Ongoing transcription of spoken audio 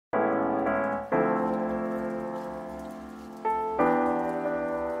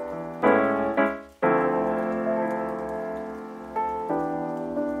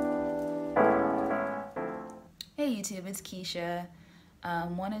YouTube, it's Keisha.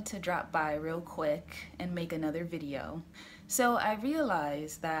 Wanted to drop by real quick and make another video. So I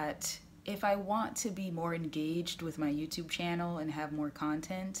realized that if I want to be more engaged with my YouTube channel and have more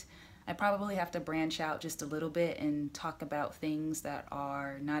content, I probably have to branch out just a little bit and talk about things that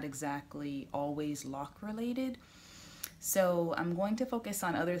are not exactly always lock related. So I'm going to focus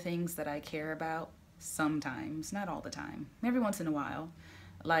on other things that I care about sometimes, not all the time, every once in a while,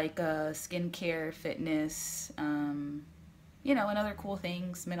 like skincare, fitness, you know, and other cool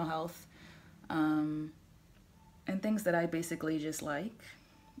things, mental health, and things that I basically just like.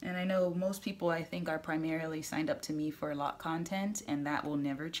 And I know most people, I think, are primarily signed up to me for lock content, and that will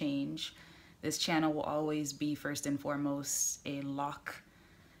never change. This channel will always be first and foremost a lock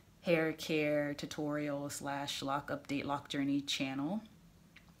hair care tutorial / lock update, lock journey channel.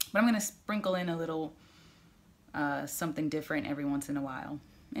 But I'm going to sprinkle in a little something different every once in a while.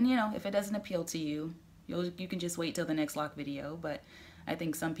 And you know, if it doesn't appeal to you, you can just wait till the next lock video. But I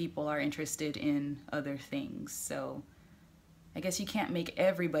think some people are interested in other things. So I guess you can't make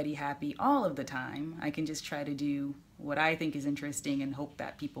everybody happy all of the time. I can just try to do what I think is interesting and hope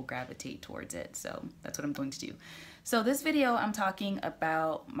that people gravitate towards it. So that's what I'm going to do. So this video, I'm talking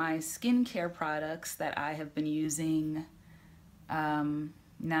about my skincare products that I have been using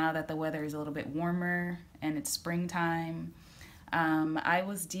now that the weather is a little bit warmer and it's springtime. I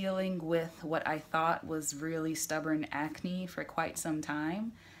was dealing with what I thought was really stubborn acne for quite some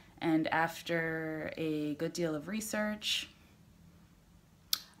time. And after a good deal of research,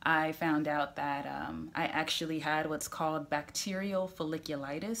 I found out that I actually had what's called bacterial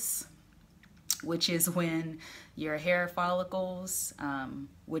folliculitis, which is when your hair follicles,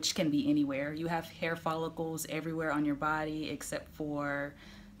 which can be anywhere, you have hair follicles everywhere on your body except for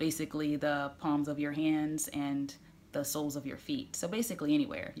basically the palms of your hands and the soles of your feet. So basically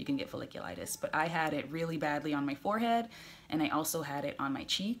anywhere you can get folliculitis. But I had it really badly on my forehead, and I also had it on my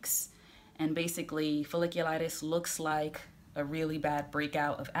cheeks. And basically folliculitis looks like a really bad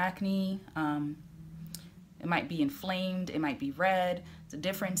breakout of acne. It might be inflamed, it might be red. The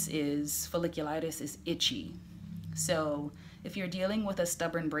difference is folliculitis is itchy. So if you're dealing with a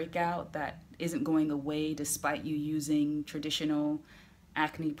stubborn breakout that isn't going away despite you using traditional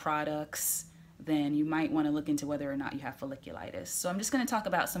acne products, then you might want to look into whether or not you have folliculitis. So I'm just going to talk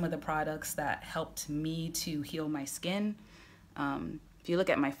about some of the products that helped me to heal my skin. If you look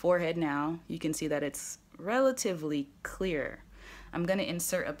at my forehead now, you can see that it's relatively clear. I'm going to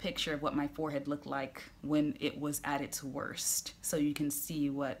insert a picture of what my forehead looked like when it was at its worst, so you can see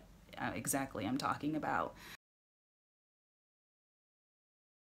what exactly I'm talking about.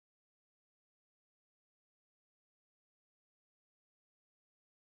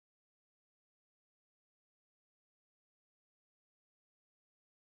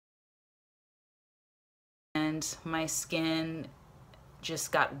 And my skin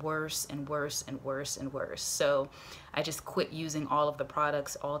just got worse and worse and worse and worse. So I just quit using all of the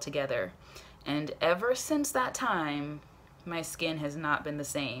products altogether. And ever since that time, my skin has not been the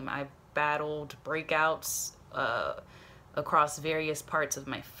same. I've battled breakouts across various parts of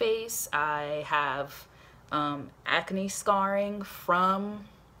my face. I have acne scarring from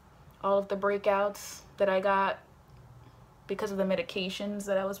all of the breakouts that I got because of the medications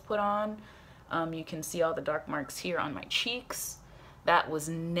that I was put on. You can see all the dark marks here on my cheeks. That was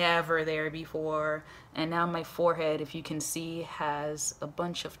never there before. And now my forehead, if you can see, has a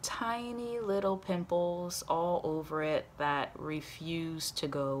bunch of tiny little pimples all over it that refuse to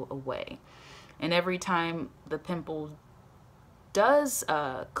go away. And every time the pimple does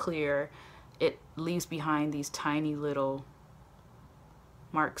clear, it leaves behind these tiny little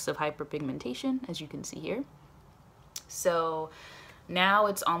marks of hyperpigmentation, as you can see here. So now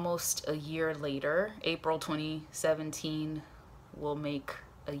it's almost a year later. April 2017 will make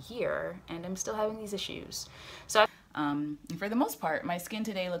a year, and I'm still having these issues. So for the most part, my skin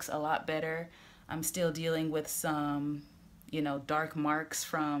today looks a lot better. I'm still dealing with some, you know, dark marks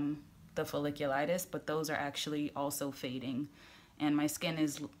from the folliculitis, but those are actually also fading. And my skin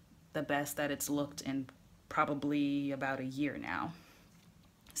is the best that it's looked in probably about a year now.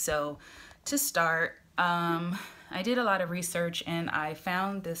 So to start, I did a lot of research and I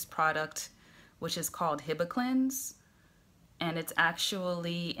found this product which is called Hibiclens, and it's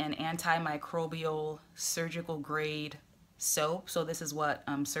actually an antimicrobial surgical grade soap. So this is what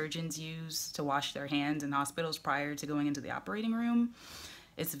surgeons use to wash their hands in hospitals prior to going into the operating room.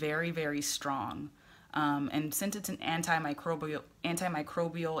 It's very, very strong. And since it's an antimicrobial,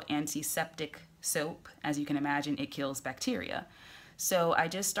 antiseptic soap, as you can imagine, it kills bacteria. So I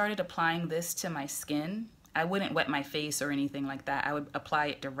just started applying this to my skin I wouldn't wet my face or anything like that. I would apply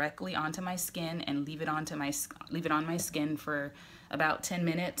it directly onto my skin and leave it on my skin for about 10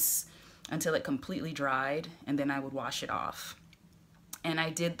 minutes until it completely dried, and then I would wash it off. And I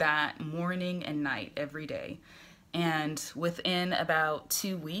did that morning and night every day. And within about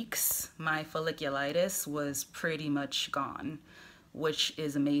 2 weeks, my folliculitis was pretty much gone, which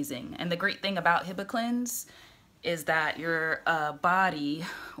is amazing. And the great thing about HibaCleanse is that your body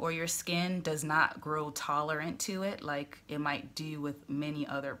or your skin does not grow tolerant to it like it might do with many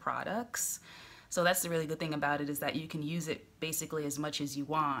other products. So that's the really good thing about it, is that you can use it basically as much as you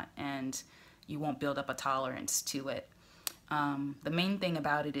want and you won't build up a tolerance to it. The main thing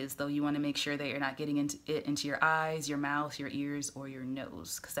about it is, though, you want to make sure that you're not getting into your eyes, your mouth, your ears, or your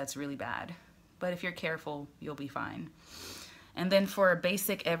nose, because that's really bad. But if you're careful, you'll be fine. And then for a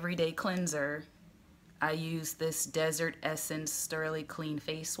basic everyday cleanser, I use this Desert Essence Thoroughly Clean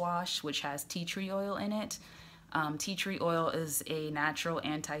Face Wash, which has tea tree oil in it. Tea tree oil is a natural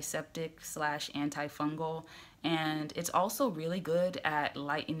antiseptic / antifungal, and it's also really good at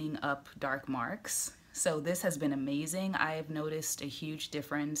lightening up dark marks. So this has been amazing. I have noticed a huge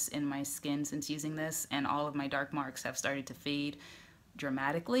difference in my skin since using this, and all of my dark marks have started to fade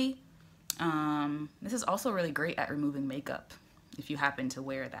dramatically. This is also really great at removing makeup if you happen to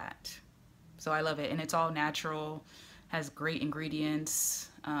wear that. So I love it, and it's all natural, has great ingredients,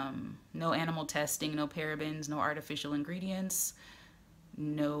 no animal testing, no parabens, no artificial ingredients,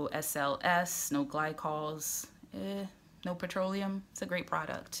 no SLS, no glycols, no petroleum. It's a great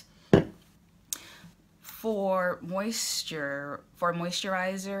product. For moisturizer,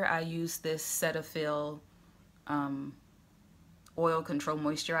 I use this Cetaphil oil control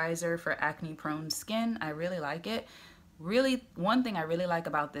moisturizer for acne prone skin. I really like it. Really, one thing I really like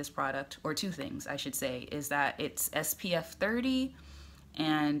about this product, or two things I should say, is that it's SPF 30,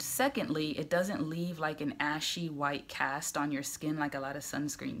 and secondly, it doesn't leave like an ashy white cast on your skin like a lot of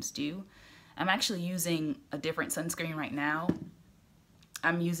sunscreens do. I'm actually using a different sunscreen right now.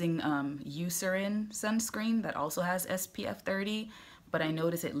 I'm using Eucerin sunscreen that also has SPF 30, but I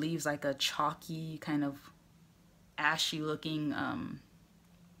notice it leaves like a chalky kind of ashy looking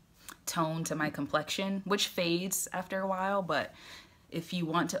tone to my complexion, which fades after a while. But if you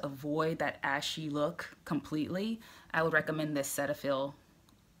want to avoid that ashy look completely, I would recommend this Cetaphil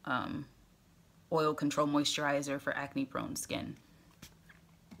oil control moisturizer for acne prone skin,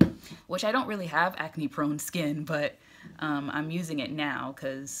 which I don't really have acne prone skin, but I'm using it now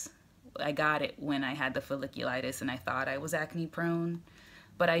because I got it when I had the folliculitis and I thought I was acne prone.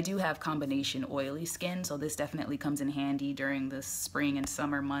 But I do have combination oily skin, so this definitely comes in handy during the spring and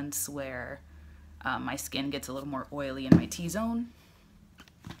summer months where my skin gets a little more oily in my T-zone.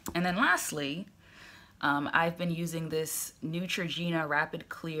 And then lastly, I've been using this Neutrogena Rapid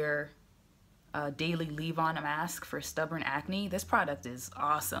Clear Daily Leave-On Mask for stubborn acne. This product is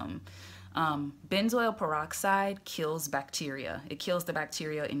awesome. Benzoyl peroxide kills bacteria. It kills the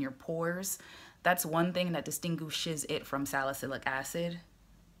bacteria in your pores. That's one thing that distinguishes it from salicylic acid.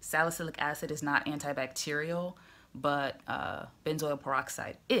 Salicylic acid is not antibacterial, but benzoyl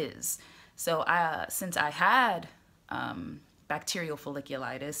peroxide is. So since I had bacterial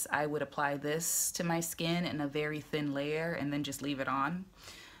folliculitis, I would apply this to my skin in a very thin layer and then just leave it on.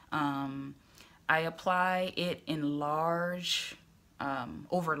 I apply it in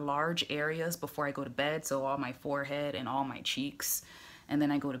over large areas before I go to bed, so all my forehead and all my cheeks. And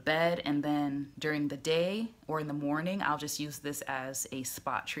then I go to bed, and then during the day or in the morning, I'll just use this as a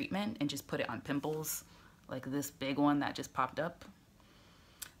spot treatment and just put it on pimples, like this big one that just popped up.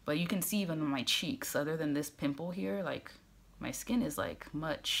 But you can see even on my cheeks, other than this pimple here, like my skin is like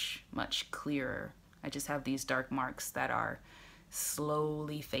much, much clearer. I just have these dark marks that are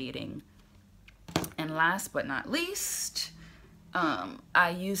slowly fading. And last but not least, I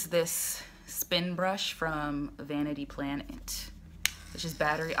use this spin brush from Vanity Planet, which is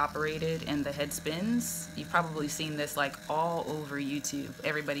battery operated and the head spins. You've probably seen this like all over YouTube.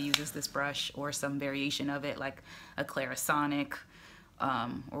 Everybody uses this brush or some variation of it, like a Clarisonic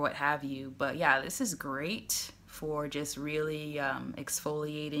or what have you. But yeah, this is great for just really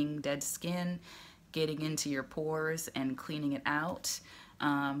exfoliating dead skin, getting into your pores and cleaning it out.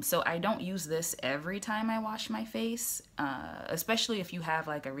 So I don't use this every time I wash my face, especially if you have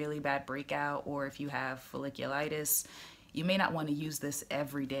like a really bad breakout or if you have folliculitis. You may not want to use this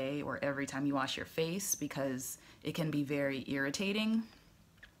every day or every time you wash your face because it can be very irritating.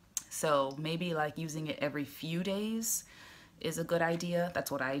 So maybe like using it every few days is a good idea. That's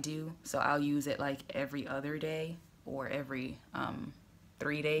what I do. So I'll use it like every other day or every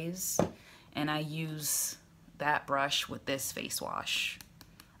 3 days. And I use that brush with this face wash.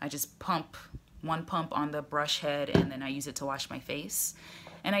 I just pump one pump on the brush head, and then I use it to wash my face.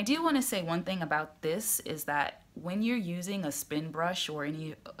 And I do want to say one thing about this is that when you're using a spin brush or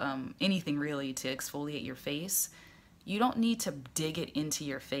anything really to exfoliate your face, you don't need to dig it into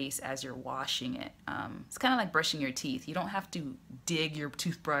your face as you're washing it. It's kind of like brushing your teeth. You don't have to dig your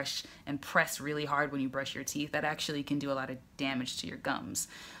toothbrush and press really hard when you brush your teeth. That actually can do a lot of damage to your gums.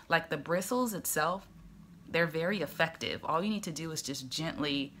 Like the bristles itself, they're very effective. All you need to do is just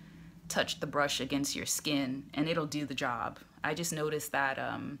gently touch the brush against your skin and it'll do the job. I just noticed that,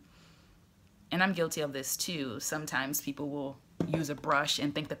 and I'm guilty of this too, sometimes people will use a brush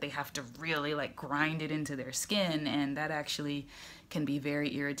and think that they have to really like grind it into their skin, and that actually can be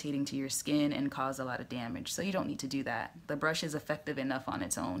very irritating to your skin and cause a lot of damage. So you don't need to do that. The brush is effective enough on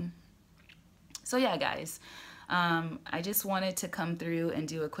its own. So yeah, guys, I just wanted to come through and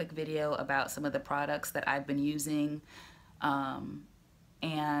do a quick video about some of the products that I've been using.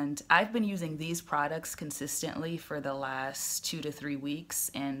 And I've been using these products consistently for the last 2 to 3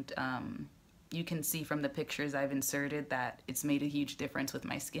 weeks, and you can see from the pictures I've inserted that it's made a huge difference with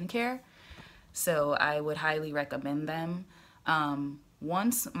my skincare. So I would highly recommend them.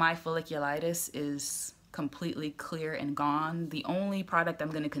 Once my folliculitis is completely clear and gone, the only product I'm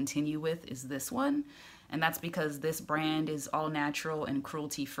going to continue with is this one. And that's because this brand is all natural and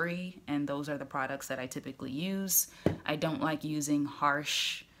cruelty free, and those are the products that I typically use. I don't like using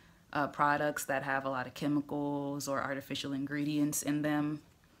harsh products that have a lot of chemicals or artificial ingredients in them,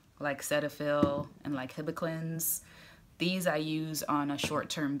 like Cetaphil and like Hibiclens. These I use on a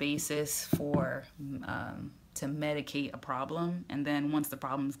short-term basis for to medicate a problem, and then once the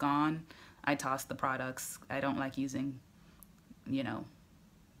problem's gone, I toss the products. I don't like using, you know,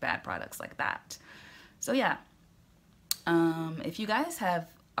 bad products like that. So yeah, if you guys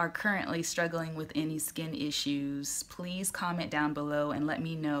are currently struggling with any skin issues, please comment down below and let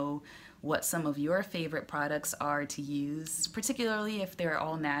me know what some of your favorite products are to use, particularly if they're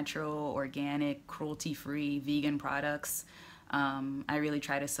all natural, organic, cruelty-free, vegan products. I really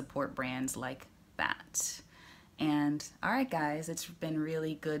try to support brands like that. And all right, guys, it's been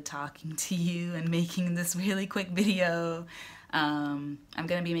really good talking to you and making this really quick video. I'm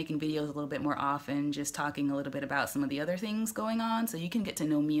going to be making videos a little bit more often, just talking a little bit about some of the other things going on so you can get to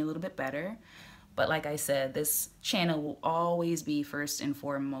know me a little bit better. But like I said, this channel will always be first and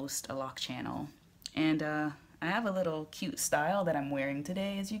foremost a lock channel. And I have a little cute style that I'm wearing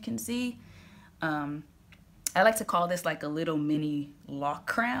today, as you can see. I like to call this like a little mini lock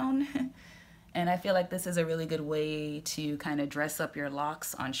crown. And I feel like this is a really good way to kind of dress up your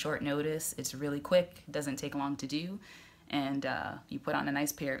locks on short notice. It's really quick, doesn't take long to do. And you put on a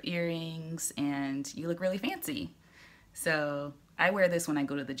nice pair of earrings and you look really fancy. So I wear this when I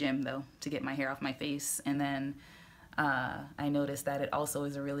go to the gym though, to get my hair off my face. And then I noticed that it also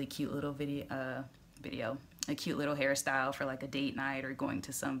is a really cute little a cute little hairstyle for like a date night or going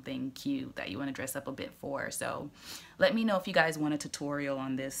to something cute that you want to dress up a bit for. So let me know if you guys want a tutorial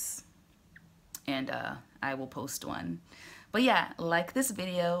on this, and I will post one. But yeah, like this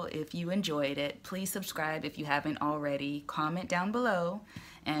video if you enjoyed it. Please subscribe if you haven't already. Comment down below,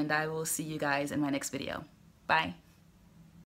 and I will see you guys in my next video. Bye.